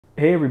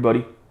Hey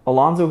everybody,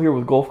 Alonzo here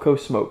with Gulf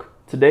Coast Smoke.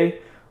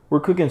 Today,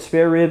 we're cooking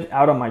spare ribs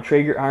out on my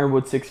Traeger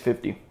Ironwood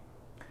 650.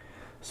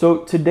 So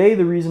today,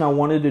 the reason I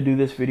wanted to do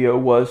this video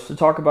was to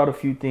talk about a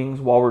few things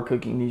while we're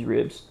cooking these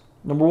ribs.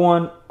 Number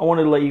one, I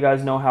wanted to let you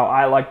guys know how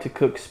I like to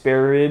cook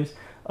spare ribs.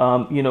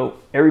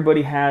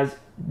 Everybody has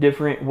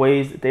different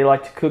ways that they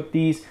like to cook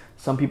these.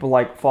 Some people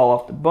like fall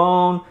off the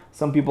bone.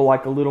 Some people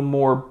like a little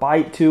more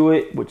bite to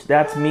it, which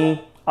that's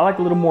me. I like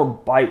a little more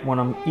bite when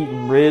I'm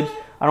eating ribs.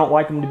 I don't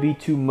like them to be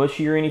too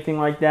mushy or anything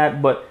like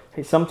that, but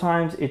hey,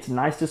 sometimes it's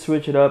nice to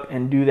switch it up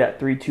and do that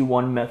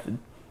 3-2-1 method.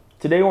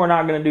 Today we're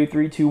not going to do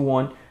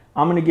 3-2-1.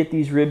 I'm going to get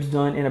these ribs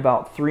done in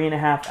about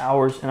 3.5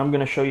 hours, and I'm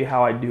going to show you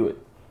how I do it.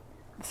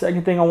 The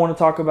second thing I want to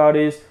talk about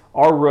is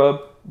our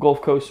rub,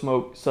 Gulf Coast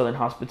Smoke, Southern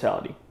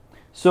Hospitality.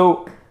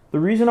 So the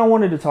reason I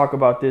wanted to talk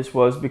about this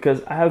was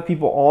because I have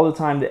people all the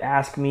time that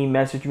ask me,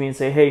 message me and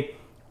say, hey,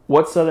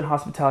 what's Southern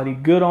Hospitality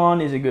good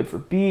on? Is it good for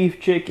beef,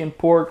 chicken,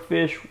 pork,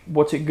 fish?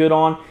 What's it good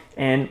on?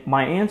 And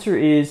my answer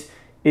is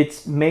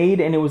it's made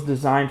and it was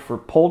designed for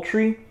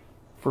poultry,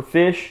 for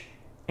fish,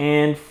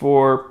 and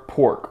for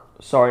pork.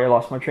 Sorry, I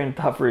lost my train of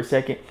thought for a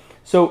second.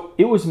 So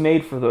it was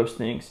made for those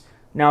things.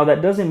 Now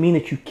that doesn't mean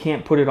that you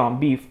can't put it on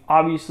beef.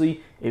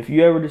 Obviously, if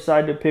you ever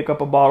decide to pick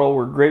up a bottle,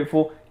 we're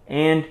grateful,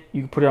 and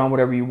you can put it on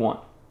whatever you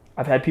want.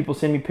 I've had people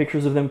send me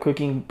pictures of them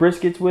cooking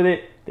briskets with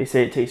it. They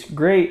say it tastes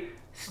great.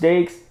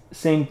 Steaks,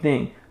 same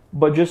thing.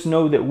 But just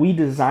know that we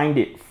designed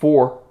it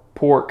for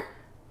pork,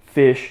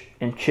 fish,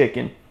 and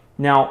chicken.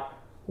 Now,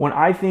 when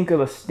I think of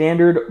a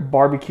standard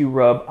barbecue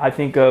rub, I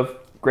think of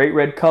great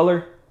red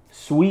color,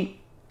 sweet,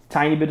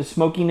 tiny bit of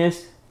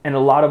smokiness, and a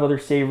lot of other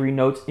savory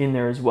notes in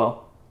there as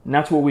well. And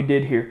that's what we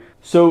did here.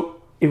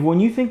 So if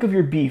when you think of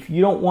your beef,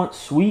 you don't want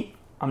sweet,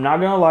 I'm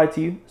not gonna lie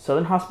to you,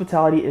 Southern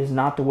Hospitality is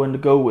not the one to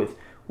go with.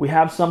 We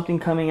have something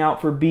coming out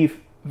for beef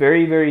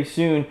very, very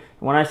soon.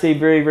 When I say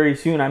very, very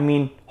soon, I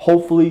mean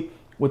hopefully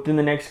within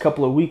the next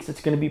couple of weeks,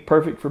 it's gonna be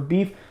perfect for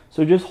beef.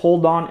 So just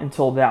hold on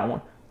until that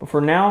one. But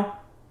for now,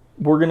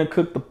 we're gonna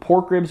cook the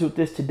pork ribs with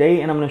this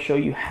today, and I'm gonna show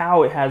you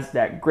how it has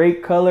that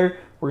great color.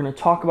 We're gonna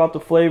talk about the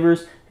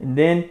flavors, and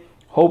then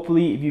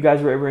hopefully if you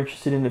guys are ever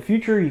interested in the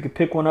future, you could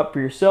pick one up for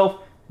yourself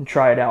and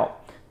try it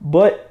out.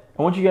 But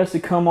I want you guys to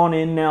come on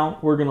in now.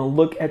 We're gonna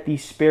look at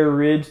these spare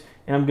ribs,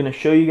 and I'm gonna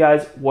show you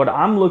guys what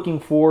I'm looking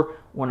for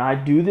when I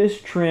do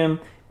this trim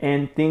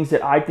and things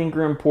that I think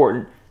are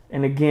important.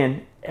 And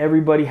again,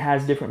 everybody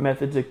has different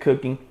methods of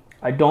cooking.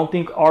 I don't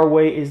think our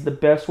way is the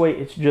best way,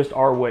 it's just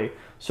our way.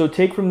 So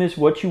take from this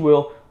what you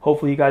will.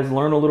 Hopefully you guys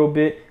learn a little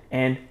bit,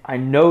 and I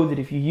know that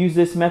if you use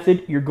this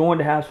method, you're going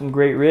to have some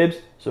great ribs.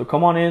 So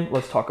come on in,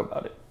 let's talk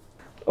about it.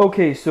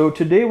 Okay, so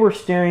today we're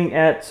staring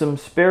at some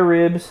spare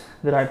ribs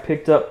that I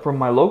picked up from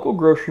my local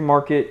grocery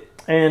market.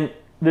 And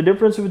the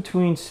difference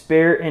between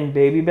spare and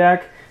baby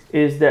back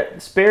is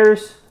that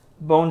spares,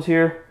 bones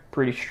here,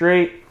 pretty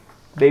straight.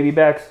 Baby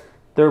backs,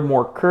 they're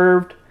more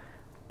curved.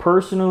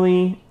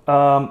 Personally,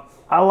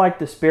 I like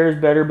the spares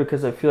better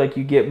because I feel like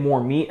you get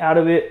more meat out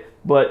of it.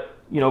 But,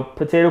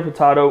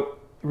 potato,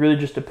 really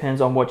just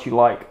depends on what you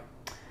like.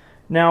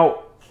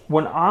 Now,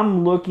 when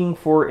I'm looking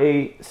for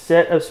a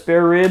set of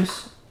spare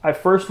ribs, I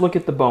first look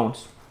at the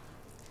bones.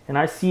 And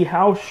I see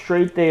how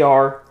straight they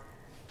are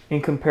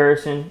in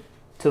comparison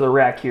to the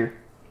rack here.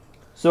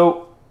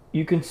 So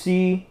you can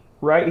see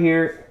right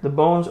here, the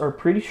bones are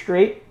pretty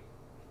straight.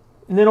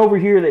 And then over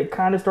here, they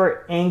kind of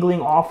start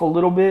angling off a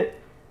little bit.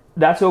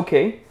 That's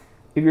okay.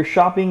 If you're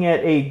shopping at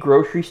a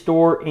grocery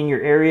store in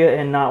your area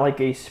and not like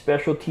a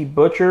specialty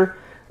butcher,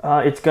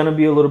 it's going to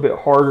be a little bit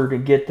harder to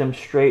get them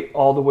straight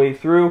all the way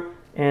through.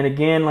 And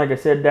again, like I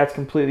said, that's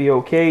completely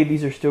okay.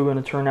 These are still going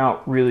to turn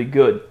out really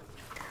good.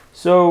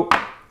 So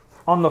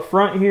on the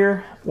front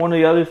here, one of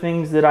the other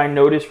things that I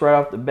noticed right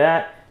off the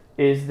bat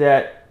is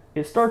that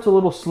it starts a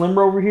little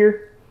slimmer over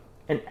here.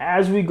 And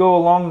as we go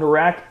along the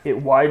rack,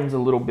 it widens a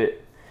little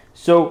bit.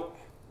 So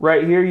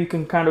right here, you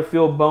can kind of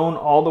feel bone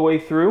all the way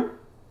through.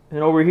 And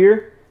over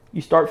here,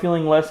 you start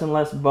feeling less and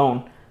less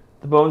bone.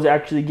 The bones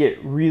actually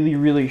get really,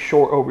 really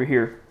short over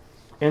here.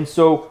 And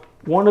so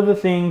one of the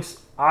things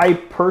I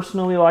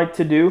personally like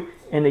to do,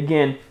 and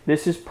again,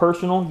 this is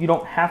personal. You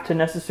don't have to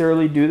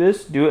necessarily do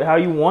this. Do it how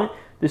you want.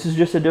 This is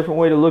just a different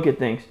way to look at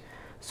things.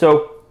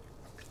 So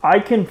I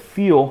can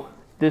feel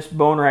this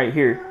bone right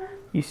here.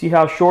 You see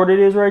how short it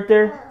is right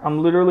there?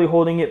 I'm literally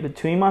holding it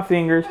between my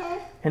fingers,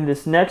 and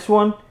this next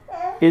one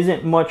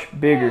isn't much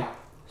bigger.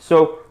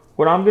 So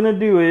what I'm gonna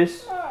do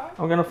is,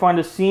 I'm going to find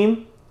a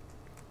seam,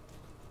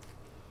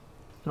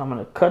 and I'm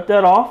going to cut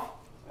that off.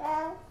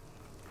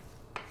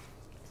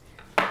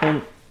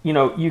 And,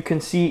 you can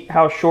see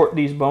how short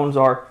these bones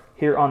are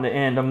here on the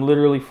end. I'm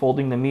literally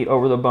folding the meat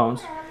over the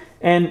bones.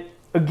 And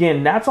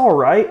again, that's all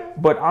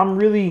right, but I'm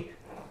really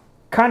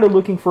kind of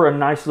looking for a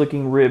nice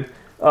looking rib.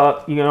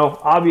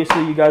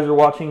 Obviously you guys are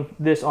watching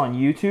this on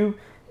YouTube.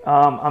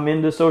 I'm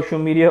into social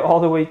media all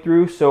the way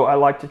through, so I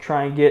like to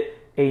try and get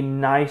a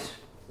nice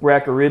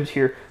rack of ribs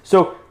here.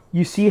 So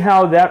you see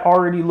how that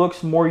already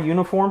looks more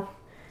uniform?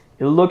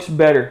 It looks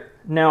better.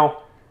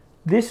 Now,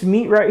 this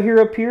meat right here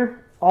up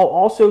here, I'll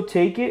also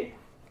take it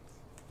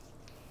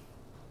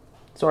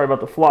Sorry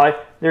about the fly.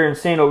 They're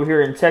insane over here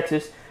in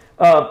Texas.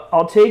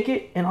 I'll take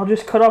it and I'll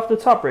just cut off the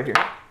top right here.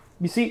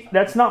 You see,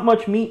 that's not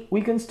much meat.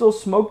 We can still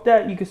smoke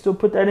that. You can still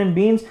put that in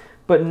beans.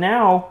 But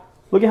now,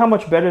 look at how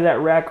much better that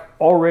rack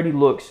already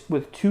looks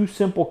with 2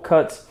 simple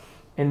cuts.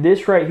 And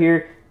this right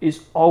here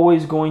is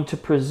always going to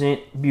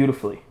present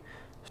beautifully.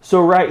 So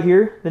right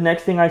here, the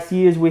next thing I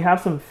see is we have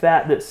some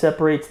fat that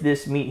separates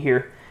this meat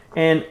here.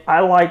 And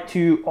I like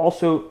to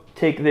also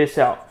take this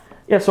out.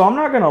 Yeah, so I'm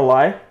not gonna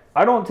lie,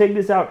 I don't take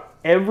this out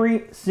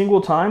every single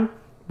time,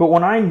 but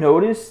when I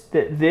notice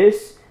that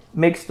this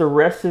makes the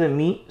rest of the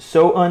meat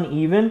so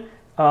uneven,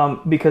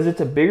 because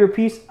it's a bigger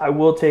piece, I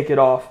will take it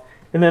off.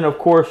 And then of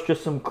course,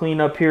 just some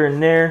cleanup here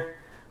and there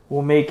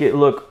will make it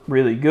look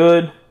really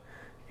good.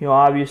 You know,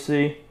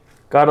 obviously,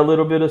 got a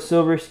little bit of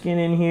silver skin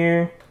in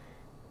here.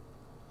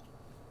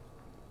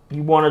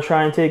 You want to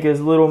try and take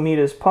as little meat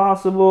as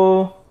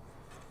possible,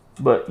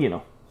 but you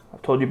know,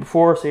 I've told you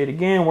before, say it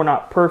again, we're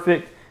not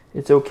perfect.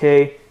 It's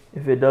okay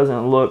if it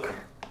doesn't look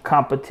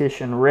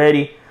competition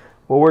ready.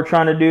 What we're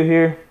trying to do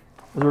here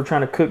is we're trying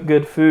to cook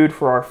good food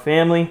for our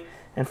family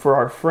and for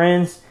our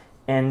friends,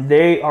 and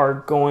they are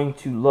going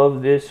to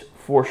love this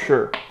for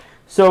sure.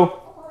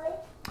 So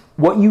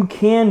what you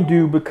can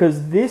do,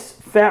 because this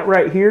fat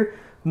right here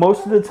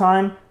most of the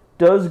time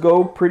does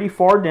go pretty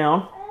far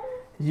down,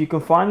 is you can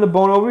find the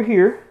bone over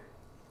here.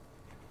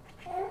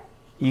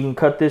 You can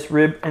cut this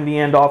rib and the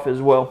end off as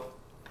well.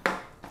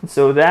 And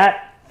so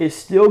that is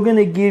still going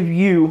to give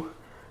you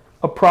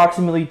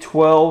approximately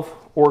 12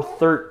 or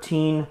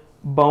 13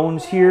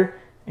 bones here,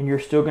 and you're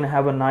still going to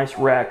have a nice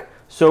rack.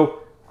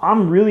 So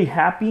I'm really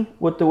happy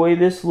with the way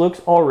this looks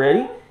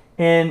already,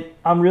 and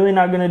I'm really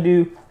not going to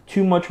do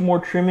too much more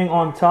trimming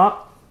on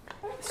top.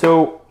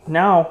 So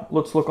now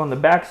let's look on the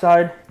back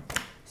side,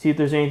 see if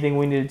there's anything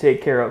we need to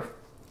take care of.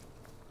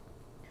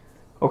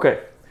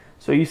 Okay,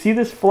 so you see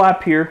this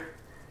flap here.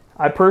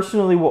 I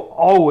personally will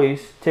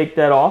always take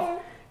that off.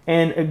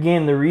 And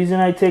again, the reason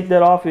I take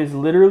that off is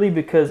literally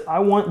because I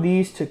want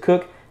these to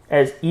cook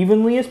as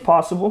evenly as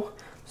possible.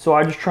 So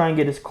I just try and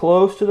get as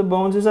close to the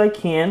bones as I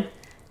can.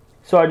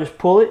 So I just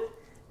pull it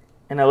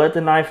and I let the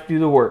knife do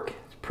the work.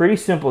 It's pretty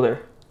simple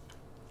there.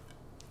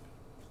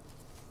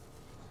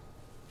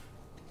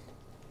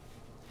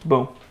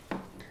 Boom.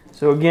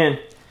 So again,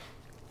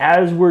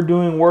 as we're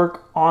doing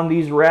work on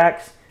these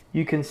racks,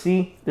 you can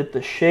see that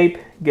the shape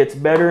gets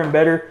better and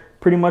better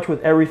pretty much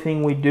with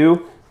everything we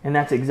do, and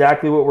that's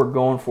exactly what we're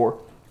going for.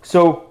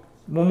 So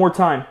one more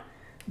time,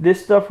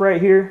 this stuff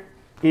right here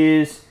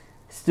is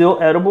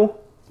still edible.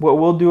 What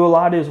we'll do a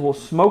lot is we'll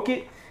smoke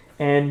it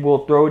and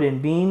we'll throw it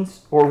in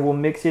beans, or we'll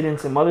mix it in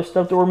some other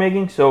stuff that we're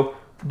making, so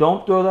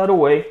don't throw that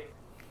away.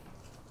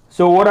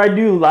 So what I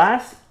do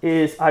last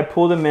is I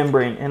pull the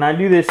membrane, and I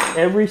do this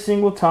every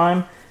single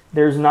time.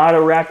 There's not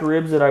a rack of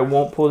ribs that I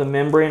won't pull the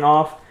membrane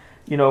off,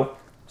 you know.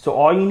 So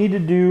all you need to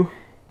do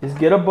is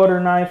get a butter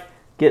knife,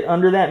 get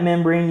under that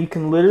membrane. You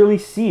can literally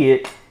see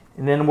it.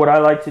 And then what I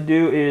like to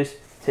do is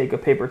take a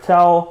paper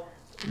towel,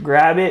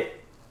 grab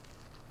it,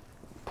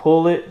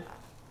 pull it,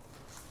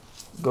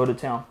 go to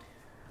town.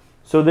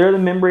 So there the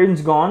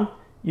membrane's gone.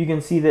 You can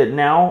see that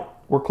now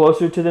we're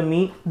closer to the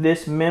meat.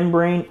 This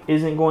membrane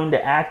isn't going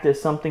to act as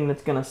something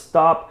that's going to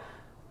stop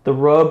the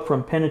rub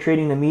from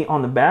penetrating the meat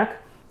on the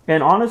back.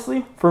 And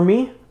honestly, for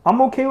me,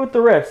 I'm okay with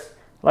the rest.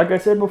 Like I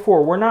said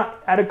before, we're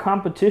not at a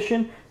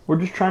competition. We're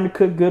just trying to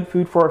cook good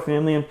food for our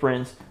family and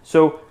friends.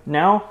 So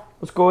now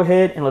let's go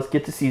ahead and let's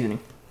get to seasoning.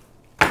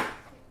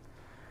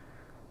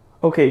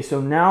 Okay,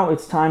 so now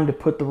it's time to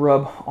put the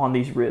rub on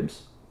these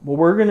ribs. What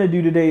we're gonna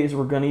do today is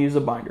we're gonna use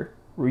a binder.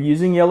 We're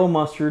using yellow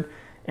mustard,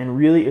 and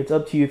really it's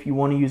up to you if you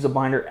want to use a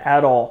binder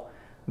at all.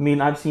 I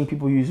mean, I've seen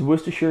people use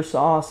Worcestershire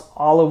sauce,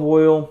 olive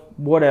oil,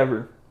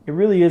 whatever. It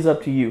really is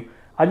up to you.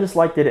 I just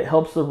like that it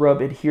helps the rub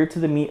adhere to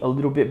the meat a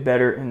little bit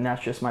better, and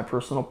that's just my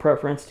personal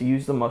preference to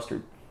use the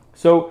mustard.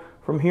 So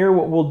from here,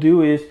 what we'll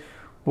do is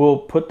we'll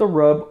put the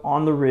rub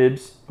on the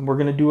ribs, and we're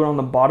gonna do it on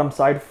the bottom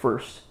side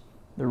first.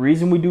 The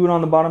reason we do it on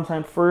the bottom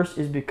side first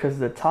is because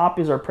the top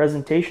is our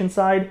presentation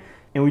side,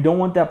 and we don't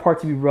want that part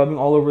to be rubbing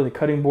all over the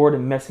cutting board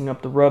and messing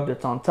up the rub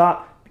that's on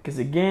top, because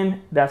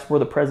again, that's where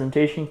the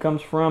presentation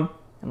comes from.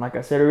 And like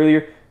I said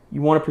earlier,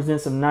 you want to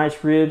present some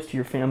nice ribs to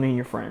your family and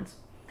your friends.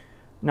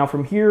 Now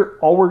from here,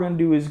 all we're going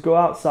to do is go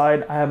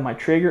outside. I have my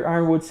Traeger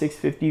Ironwood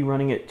 650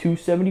 running at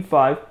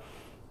 275,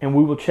 and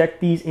we will check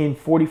these in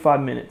 45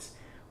 minutes.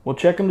 We'll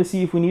check them to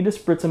see if we need to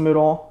spritz them at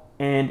all,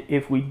 and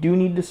if we do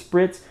need to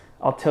spritz,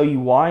 I'll tell you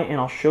why, and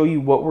I'll show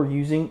you what we're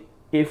using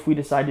if we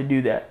decide to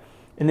do that.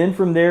 And then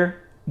from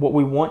there, what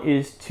we want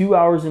is 2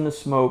 hours in the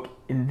smoke,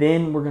 and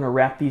then we're going to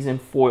wrap these in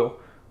foil.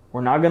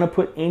 We're not going to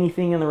put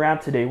anything in the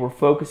wrap today. We're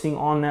focusing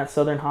on that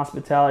Southern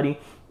hospitality,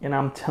 and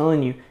I'm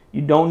telling you,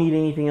 you don't need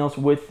anything else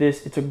with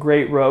this. It's a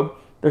great rub.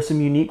 There's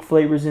some unique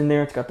flavors in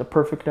there. It's got the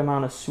perfect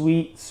amount of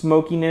sweet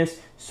smokiness.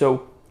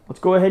 So let's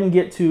go ahead and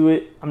get to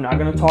it. I'm not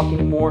going to talk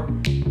anymore.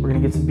 We're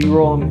going to get some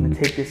B-roll. I'm going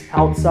to take this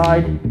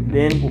outside.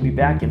 Then we'll be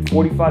back in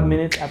 45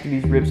 minutes after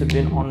these ribs have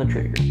been on the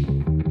Traeger.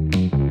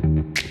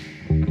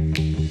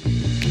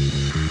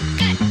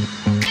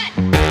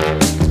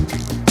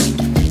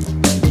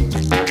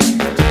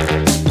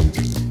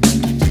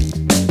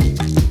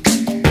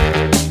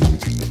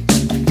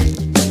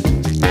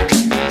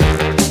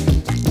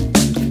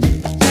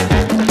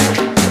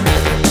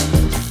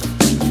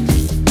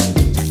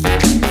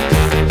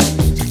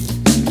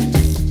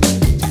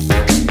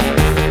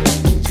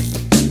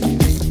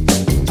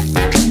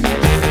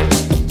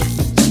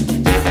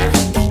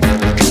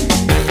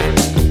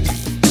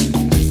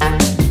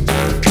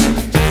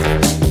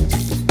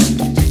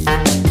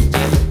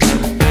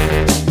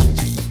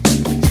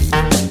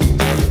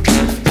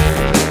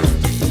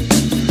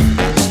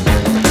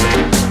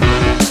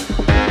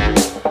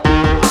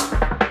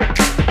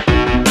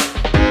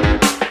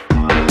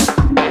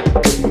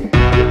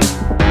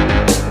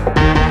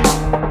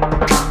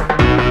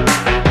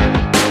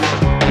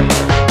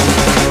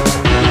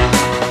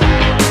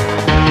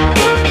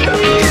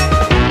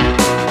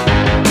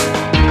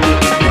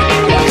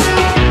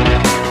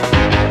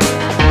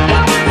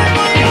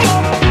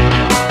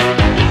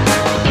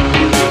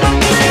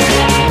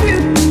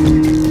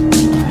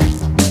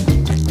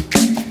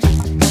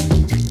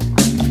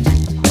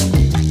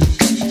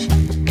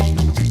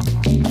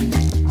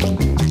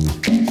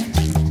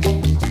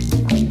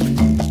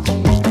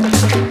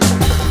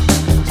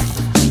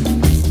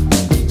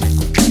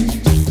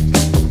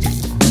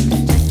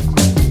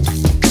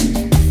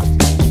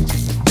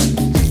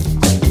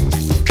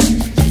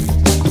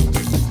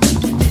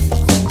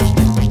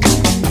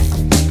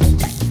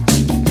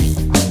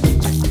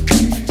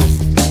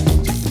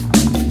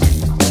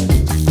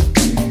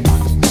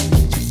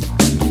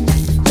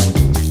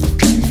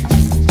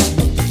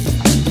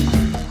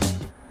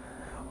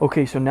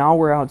 Okay, so now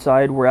we're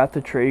outside, we're at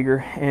the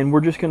Traeger, and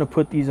we're just gonna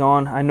put these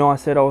on. I know I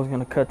said I was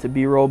gonna cut to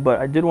B-roll, but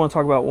I did want to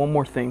talk about one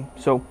more thing.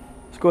 So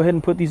let's go ahead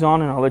and put these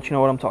on and I'll let you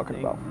know what I'm talking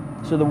about.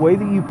 So the way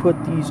that you put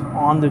these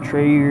on the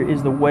Traeger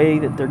is the way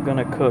that they're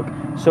gonna cook.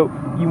 So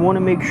you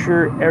wanna make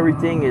sure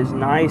everything is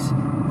nice,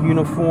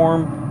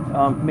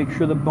 uniform, make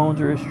sure the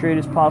bones are as straight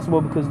as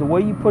possible, because the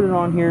way you put it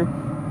on here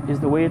is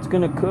the way it's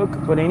gonna cook.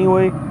 But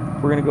anyway,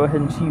 we're gonna go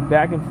ahead and see you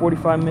back in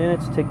 45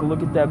 minutes. Take a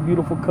look at that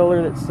beautiful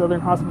color that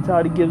Southern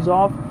Hospitality gives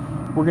off.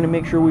 We're gonna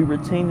make sure we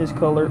retain this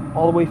color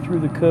all the way through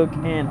the cook,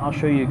 and I'll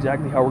show you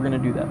exactly how we're gonna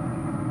do that.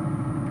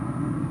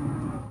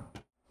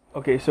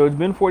 Okay, so it's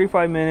been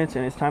 45 minutes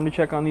and it's time to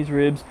check on these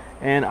ribs,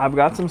 and I've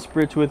got some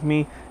spritz with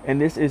me,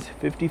 and this is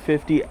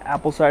 50-50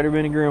 apple cider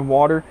vinegar and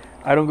water.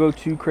 I don't go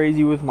too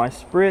crazy with my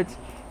spritz,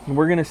 and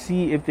we're gonna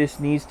see if this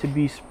needs to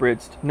be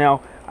spritzed.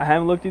 Now, I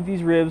haven't looked at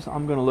these ribs.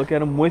 I'm gonna look at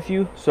them with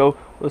you, so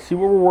let's see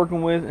what we're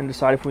working with and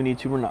decide if we need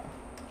to or not.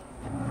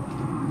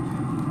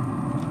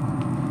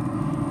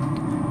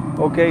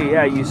 Okay,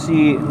 yeah, you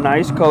see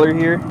nice color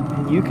here,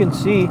 and you can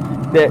see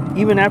that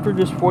even after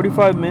just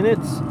 45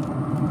 minutes,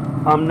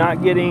 I'm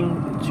not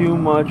getting too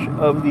much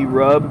of the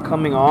rub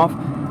coming off.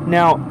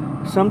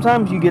 Now,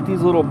 sometimes you get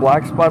these little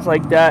black spots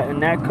like that,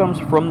 and that comes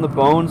from the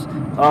bones.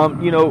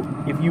 You know,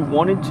 if you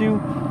wanted to,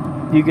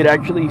 you could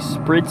actually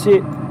spritz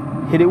it,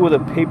 hit it with a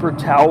paper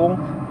towel,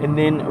 and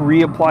then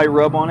reapply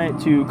rub on it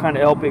to kind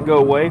of help it go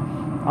away.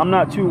 I'm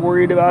not too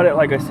worried about it.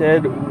 Like I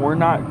said, we're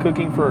not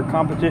cooking for a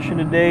competition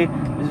today.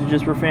 This is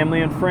just for family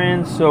and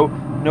friends, so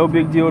no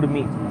big deal to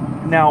me.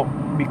 Now,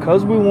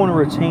 because we want to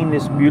retain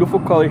this beautiful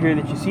color here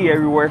that you see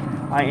everywhere,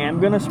 I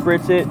am going to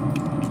spritz it,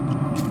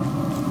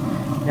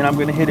 and I'm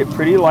going to hit it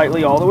pretty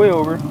lightly all the way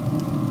over.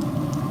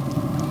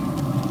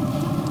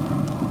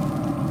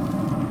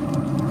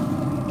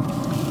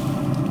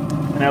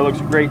 And that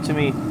looks great to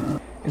me.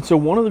 And so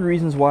one of the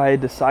reasons why I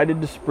decided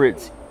to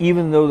spritz,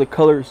 even though the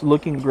color is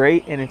looking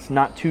great and it's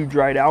not too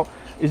dried out,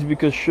 is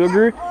because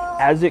sugar,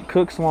 as it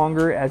cooks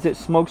longer, as it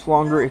smokes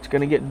longer, it's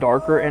going to get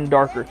darker and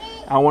darker.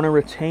 I want to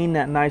retain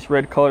that nice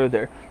red color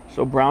there.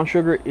 So brown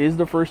sugar is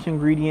the first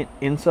ingredient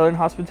in Southern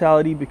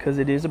Hospitality, because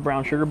it is a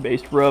brown sugar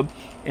based rub,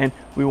 and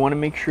we want to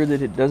make sure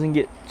that it doesn't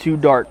get too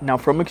dark. Now,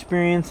 from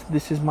experience,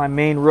 this is my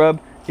main rub.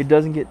 It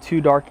doesn't get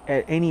too dark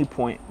at any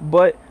point,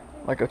 but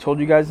like I told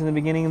you guys in the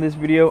beginning of this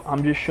video,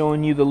 I'm just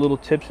showing you the little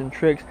tips and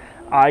tricks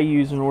I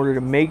use in order to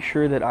make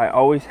sure that I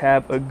always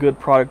have a good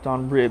product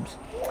on ribs.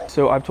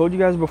 So I've told you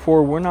guys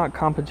before, we're not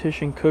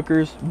competition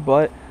cookers,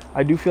 but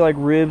I do feel like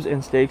ribs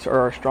and steaks are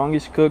our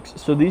strongest cooks.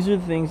 So these are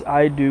the things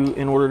I do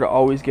in order to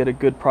always get a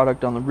good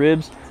product on the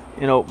ribs.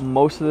 You know,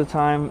 most of the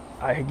time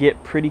I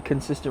get pretty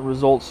consistent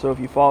results. So if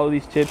you follow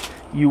these tips,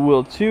 you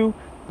will too.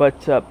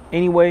 But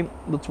anyway,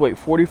 let's wait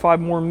 45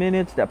 more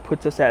minutes. That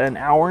puts us at an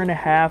hour and a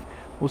half.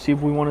 We'll see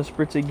if we want to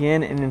spritz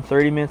again, and then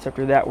 30 minutes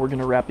after that, we're going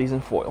to wrap these in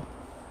foil.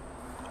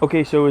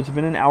 Okay, so it's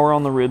been an hour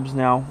on the ribs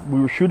now. We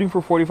were shooting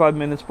for 45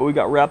 minutes, but we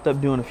got wrapped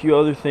up doing a few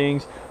other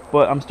things.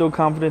 But I'm still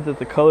confident that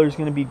the color is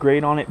going to be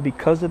great on it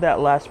because of that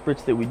last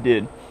spritz that we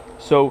did.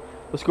 So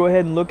let's go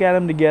ahead and look at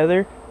them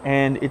together,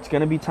 and it's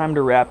going to be time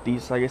to wrap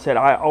these. Like I said,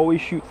 I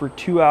always shoot for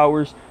 2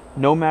 hours,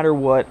 no matter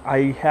what.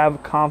 I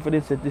have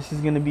confidence that this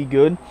is going to be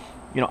good.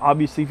 You know,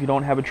 obviously, if you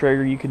don't have a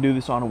Traeger, you can do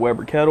this on a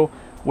Weber kettle,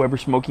 Weber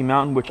Smoky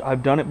Mountain, which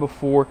I've done it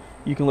before.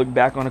 You can look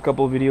back on a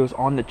couple of videos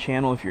on the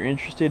channel if you're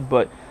interested.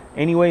 But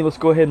anyway, let's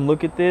go ahead and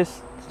look at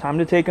this. It's time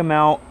to take them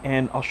out,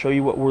 and I'll show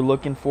you what we're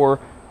looking for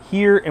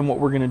here and what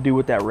we're going to do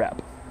with that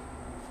wrap.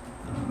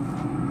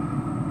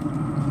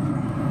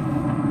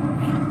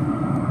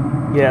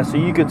 Yeah, so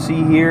you could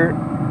see here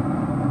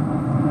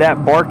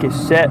that bark is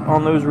set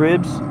on those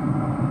ribs.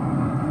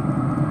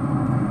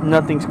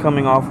 Nothing's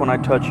coming off when I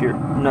touch here.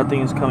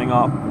 Nothing is coming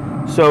off.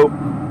 So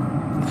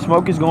the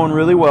smoke is going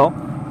really well.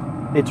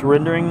 It's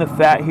rendering the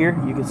fat here.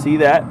 You can see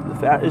that the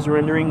fat is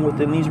rendering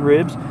within these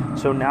ribs.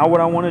 So now what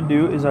I want to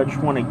do is I just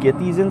want to get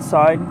these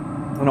inside,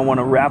 and I want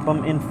to wrap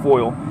them in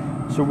foil.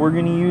 So we're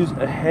going to use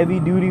a heavy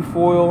duty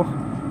foil.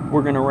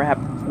 We're going to wrap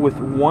with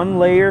one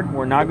layer.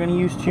 We're not going to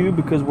use two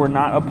because we're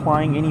not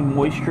applying any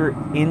moisture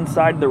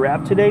inside the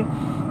wrap today.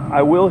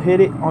 I will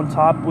hit it on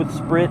top with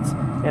spritz,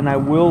 and I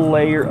will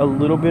layer a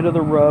little bit of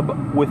the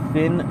rub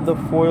within the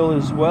foil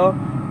as well,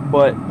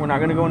 but we're not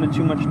going to go into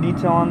too much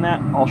detail on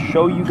that. I'll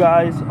show you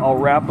guys. I'll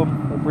wrap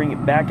them. We'll bring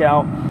it back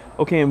out.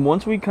 Okay, and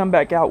once we come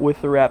back out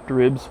with the wrapped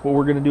ribs, what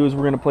we're going to do is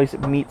we're going to place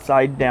it meat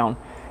side down.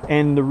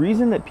 And the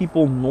reason that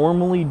people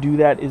normally do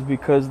that is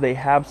because they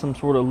have some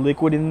sort of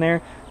liquid in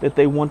there that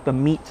they want the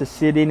meat to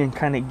sit in and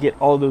kind of get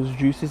all those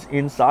juices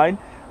inside.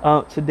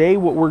 Today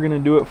what we're going to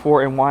do it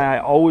for, and why I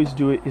always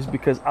do it, is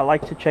because I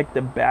like to check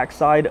the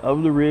backside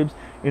of the ribs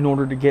in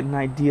order to get an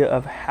idea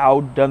of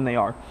how done they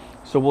are.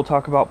 So we'll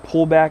talk about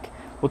pullback,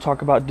 we'll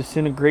talk about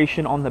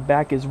disintegration on the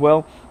back as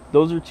well.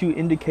 Those are two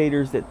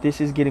indicators that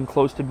this is getting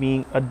close to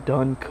being a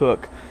done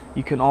cook.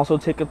 You can also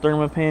take a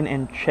thermopan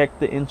and check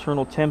the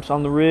internal temps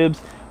on the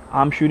ribs.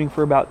 I'm shooting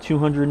for about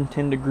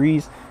 210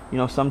 degrees. You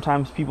know,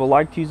 sometimes people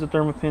like to use a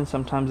Thermopin,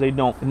 sometimes they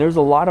don't. And there's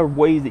a lot of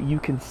ways that you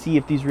can see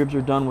if these ribs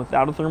are done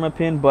without a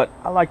Thermopin, but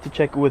I like to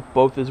check it with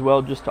both as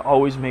well, just to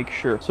always make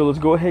sure. So let's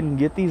go ahead and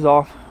get these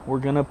off. We're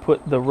gonna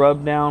put the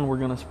rub down, we're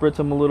gonna spritz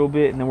them a little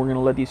bit, and then we're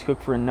gonna let these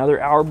cook for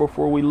another hour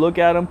before we look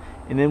at them,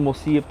 and then we'll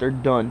see if they're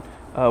done.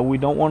 We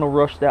don't want to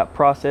rush that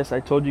process. I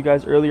told you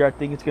guys earlier, I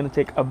think it's going to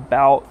take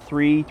about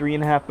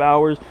 3.5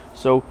 hours.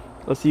 So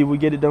let's see if we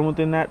get it done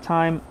within that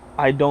time.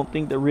 I don't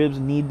think the ribs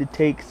need to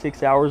take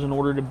 6 hours in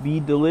order to be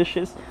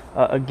delicious.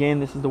 Again,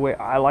 this is the way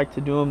I like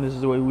to do them. This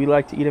is the way we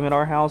like to eat them at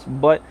our house.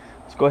 But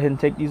let's go ahead and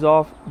take these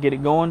off, get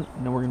it going,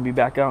 and then we're going to be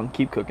back out and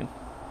keep cooking.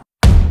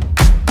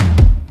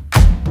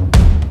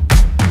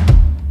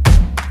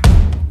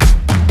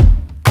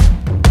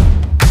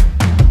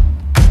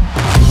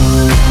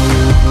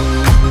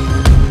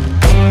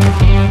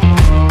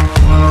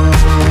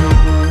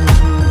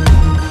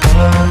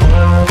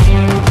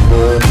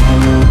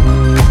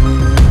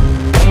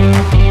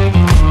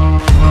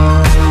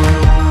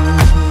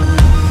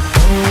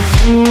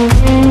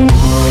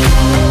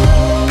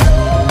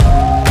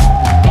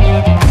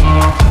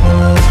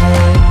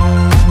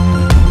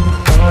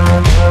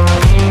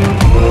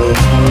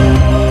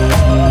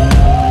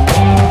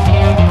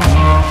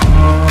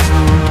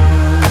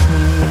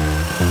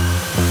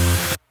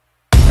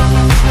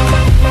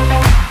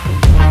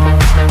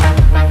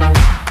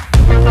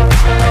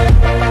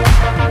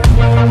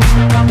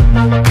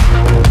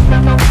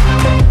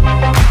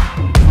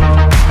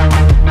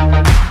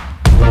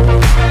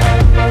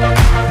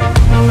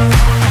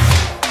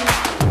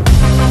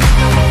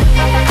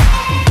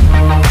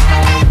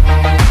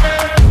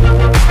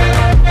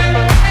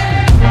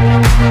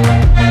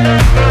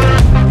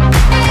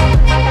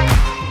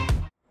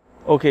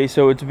 Okay,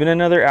 so it's been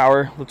another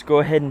hour. Let's go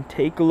ahead and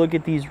take a look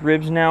at these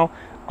ribs now.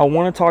 I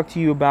want to talk to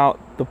you about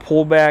the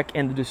pullback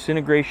and the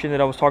disintegration that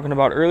I was talking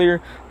about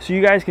earlier, so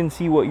you guys can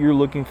see what you're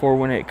looking for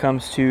when it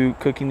comes to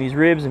cooking these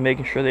ribs and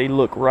making sure they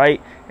look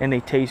right and they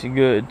taste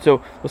good.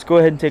 So let's go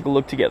ahead and take a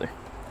look together.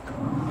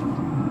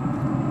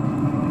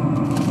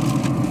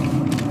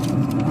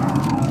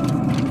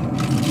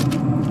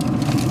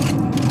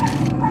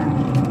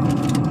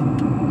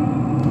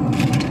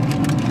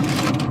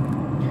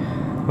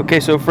 Okay,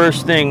 so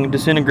first thing,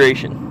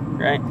 disintegration,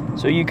 right?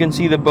 So you can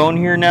see the bone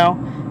here now,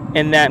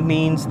 and that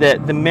means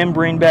that the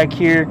membrane back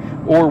here,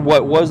 or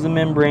what was the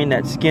membrane,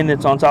 that skin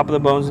that's on top of the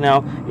bones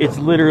now, it's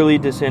literally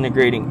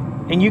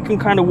disintegrating. And you can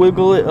kind of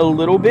wiggle it a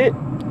little bit,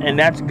 and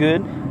that's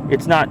good.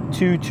 It's not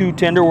too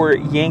tender where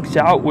it yanks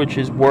out, which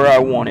is where I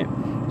want it.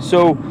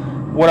 So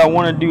what I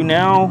want to do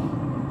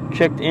now,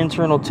 check the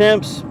internal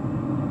temps.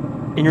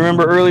 And you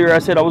remember earlier I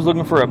said I was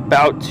looking for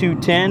about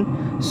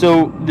 210.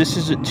 So this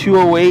is a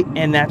 208,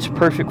 and that's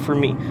perfect for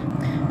me.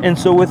 And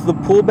so with the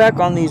pullback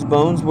on these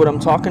bones, what I'm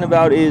talking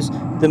about is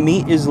the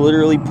meat is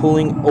literally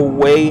pulling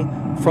away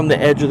from the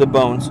edge of the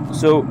bones.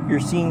 So you're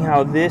seeing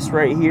how this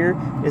right here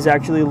is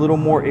actually a little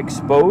more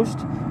exposed.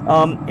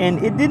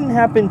 And it didn't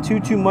happen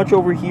too much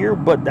over here,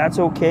 but that's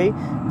okay.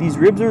 These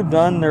ribs are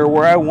done. They're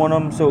where I want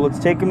them. So let's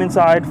take them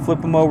inside,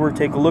 flip them over,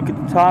 take a look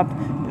at the top,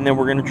 and then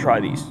we're going to try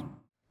these.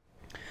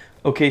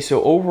 Okay,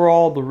 so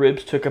overall the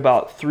ribs took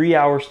about 3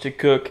 hours to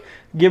cook,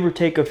 give or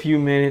take a few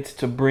minutes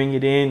to bring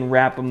it in,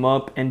 wrap them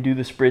up, and do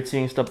the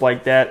spritzing, stuff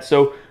like that.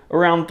 So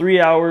around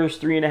 3 hours,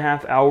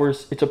 3.5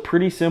 hours. It's a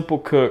pretty simple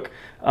cook.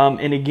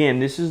 And again,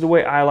 this is the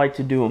way I like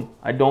to do them.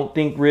 I don't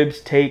think ribs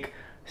take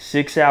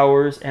 6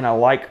 hours, and I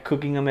like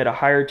cooking them at a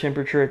higher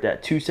temperature at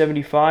that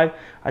 275.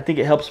 I think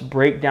it helps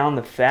break down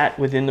the fat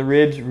within the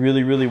ribs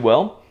really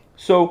well.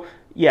 So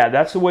yeah,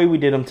 that's the way we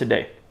did them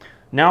today.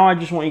 Now I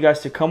just want you guys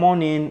to come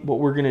on in. What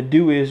we're going to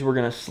do is we're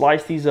going to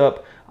slice these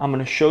up. I'm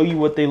going to show you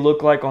what they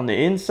look like on the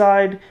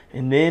inside,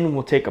 and then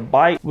we'll take a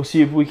bite. We'll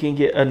see if we can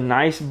get a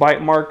nice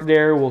bite mark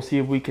there. We'll see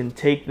if we can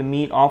take the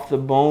meat off the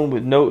bone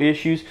with no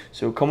issues.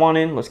 So come on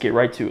in, let's get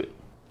right to it.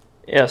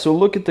 Yeah, so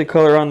look at the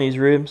color on these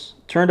ribs.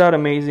 Turned out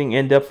amazing,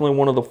 and definitely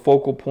one of the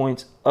focal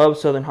points of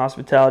Southern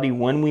Hospitality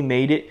when we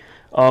made it.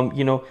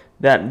 You know,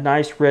 that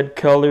nice red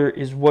color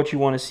is what you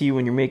want to see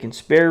when you're making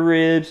spare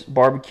ribs,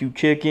 barbecue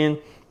chicken,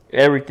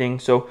 everything.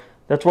 So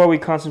that's why we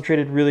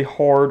concentrated really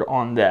hard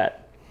on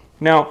that.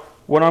 Now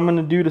what I'm going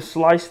to do to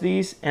slice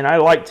these, and I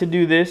like to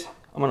do this,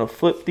 I'm going to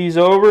flip these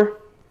over.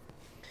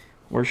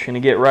 We're just going to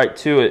get right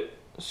to it.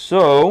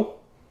 So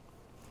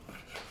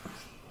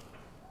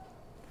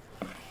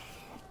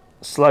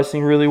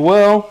slicing really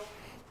well,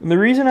 and the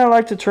reason I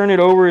like to turn it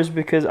over is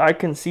because I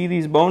can see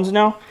these bones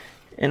now,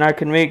 and I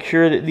can make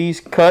sure that these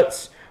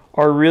cuts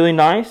are really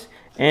nice.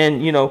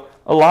 And you know,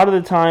 a lot of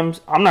the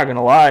times, I'm not going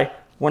to lie,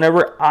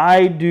 whenever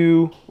I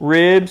do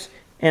ribs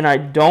and I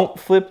don't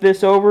flip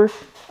this over,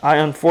 I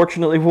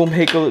unfortunately will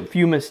make a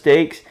few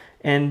mistakes,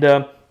 and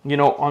you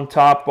know, on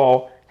top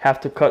I'll have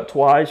to cut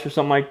twice or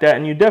something like that,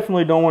 and you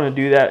definitely don't want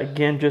to do that,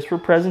 again, just for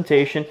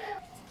presentation.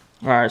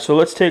 Alright, so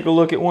let's take a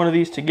look at one of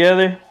these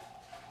together.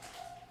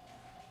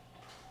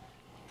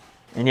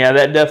 And yeah,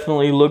 that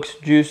definitely looks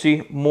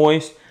juicy,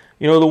 moist.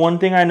 You know, the one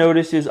thing I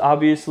noticed is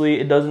obviously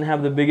it doesn't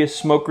have the biggest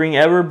smoke ring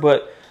ever,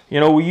 but You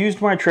know, we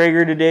used my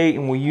Traeger today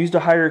and we used a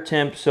higher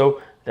temp,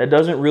 so that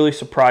doesn't really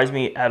surprise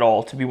me at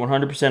all, to be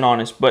 100%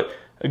 honest. But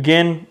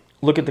again,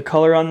 look at the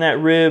color on that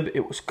rib.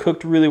 It was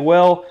cooked really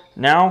well.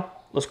 Now,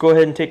 let's go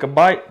ahead and take a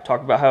bite,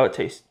 talk about how it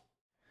tastes.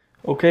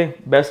 Okay,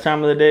 best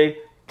time of the day,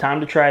 time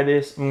to try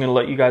this. I'm gonna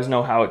let you guys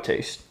know how it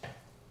tastes.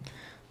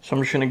 So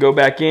I'm just gonna go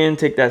back in,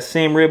 take that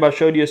same rib I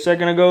showed you a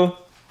second ago.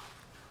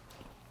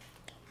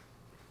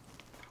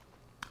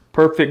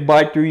 Perfect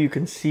bite through, you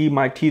can see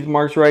my teeth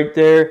marks right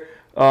there.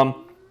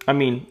 I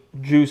mean,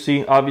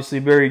 juicy, obviously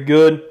very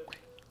good.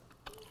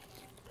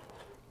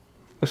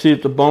 Let's see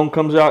if the bone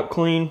comes out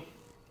clean.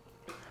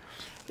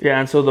 Yeah,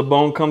 and so the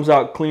bone comes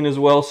out clean as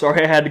well.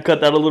 Sorry, I had to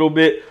cut that a little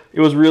bit. It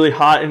was really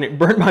hot and it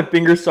burned my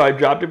fingers, so I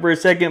dropped it for a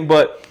second.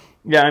 But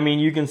yeah, I mean,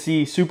 you can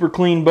see super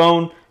clean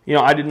bone. You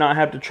know, I did not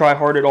have to try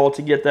hard at all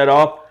to get that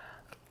off.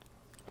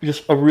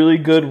 Just a really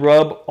good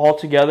rub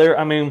altogether.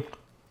 I mean,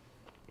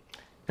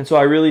 and so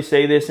I really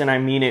say this and I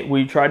mean it.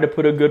 We tried to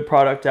put a good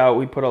product out.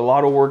 We put a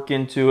lot of work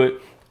into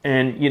it.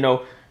 And, you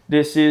know,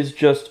 this is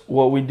just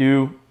what we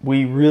do.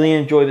 We really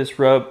enjoy this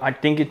rub. I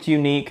think it's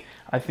unique.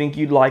 I think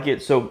you'd like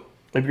it. So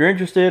if you're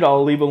interested,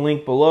 I'll leave a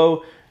link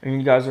below. And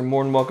you guys are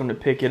more than welcome to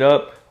pick it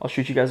up. I'll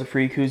shoot you guys a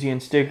free koozie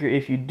and sticker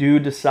if you do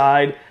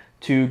decide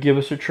to give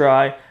us a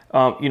try.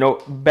 You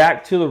know,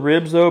 back to the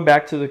ribs though,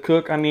 back to the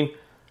cook. I mean,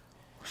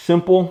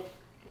 simple,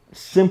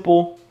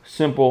 simple,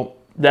 simple.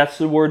 That's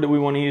the word that we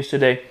want to use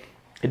today.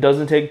 It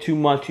doesn't take too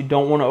much. You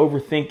don't want to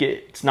overthink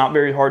it. It's not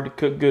very hard to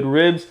cook good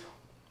ribs.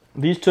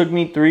 These took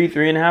me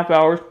 3.5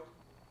 hours,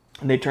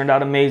 and they turned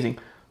out amazing.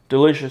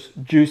 Delicious,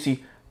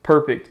 juicy,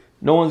 perfect.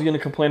 No one's going to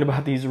complain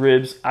about these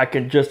ribs. I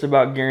can just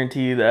about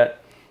guarantee you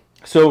that.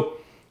 So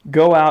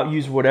go out,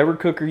 use whatever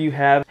cooker you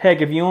have.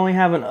 Heck, if you only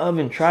have an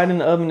oven, try it in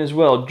the oven as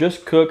well.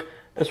 Just cook.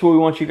 That's what we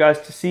want you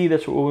guys to see.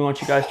 That's what we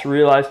want you guys to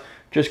realize.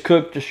 Just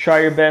cook, just try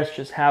your best,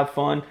 just have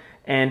fun,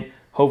 and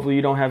hopefully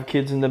you don't have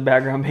kids in the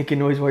background making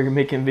noise while you're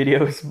making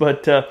videos.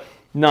 But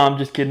no, I'm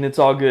just kidding. It's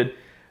all good.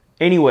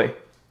 Anyway,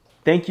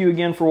 thank you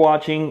again for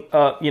watching.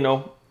 You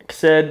know, like I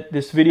said,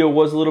 this video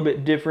was a little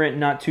bit different.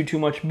 Not too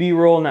much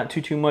B-roll, not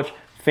too much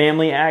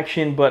family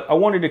action, but I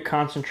wanted to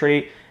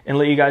concentrate and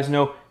let you guys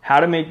know how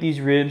to make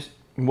these ribs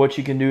and what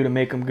you can do to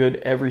make them good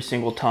every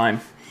single time.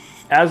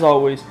 As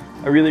always,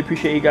 I really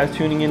appreciate you guys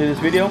tuning into this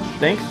video.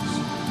 Thanks.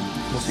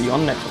 We'll see you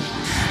on the next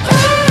one.